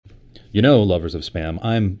You know, lovers of spam,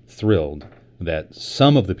 I'm thrilled that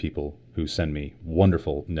some of the people who send me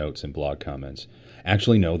wonderful notes and blog comments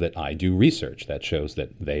actually know that I do research. That shows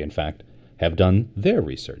that they, in fact, have done their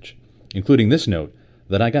research, including this note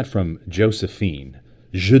that I got from Josephine,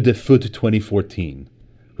 Je de Foot 2014,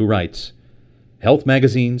 who writes, Health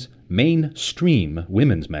magazines, mainstream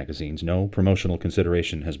women's magazines, no promotional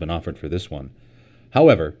consideration has been offered for this one.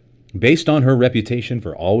 However, based on her reputation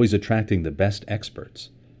for always attracting the best experts,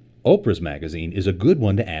 Oprah's magazine is a good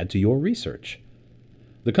one to add to your research.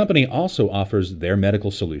 The company also offers their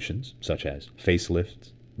medical solutions, such as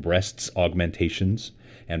facelifts, breasts augmentations,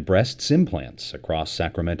 and breasts implants across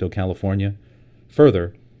Sacramento, California.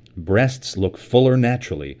 Further, breasts look fuller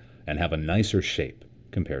naturally and have a nicer shape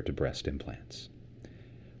compared to breast implants.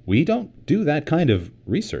 We don't do that kind of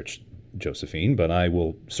research, Josephine, but I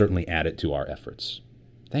will certainly add it to our efforts.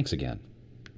 Thanks again.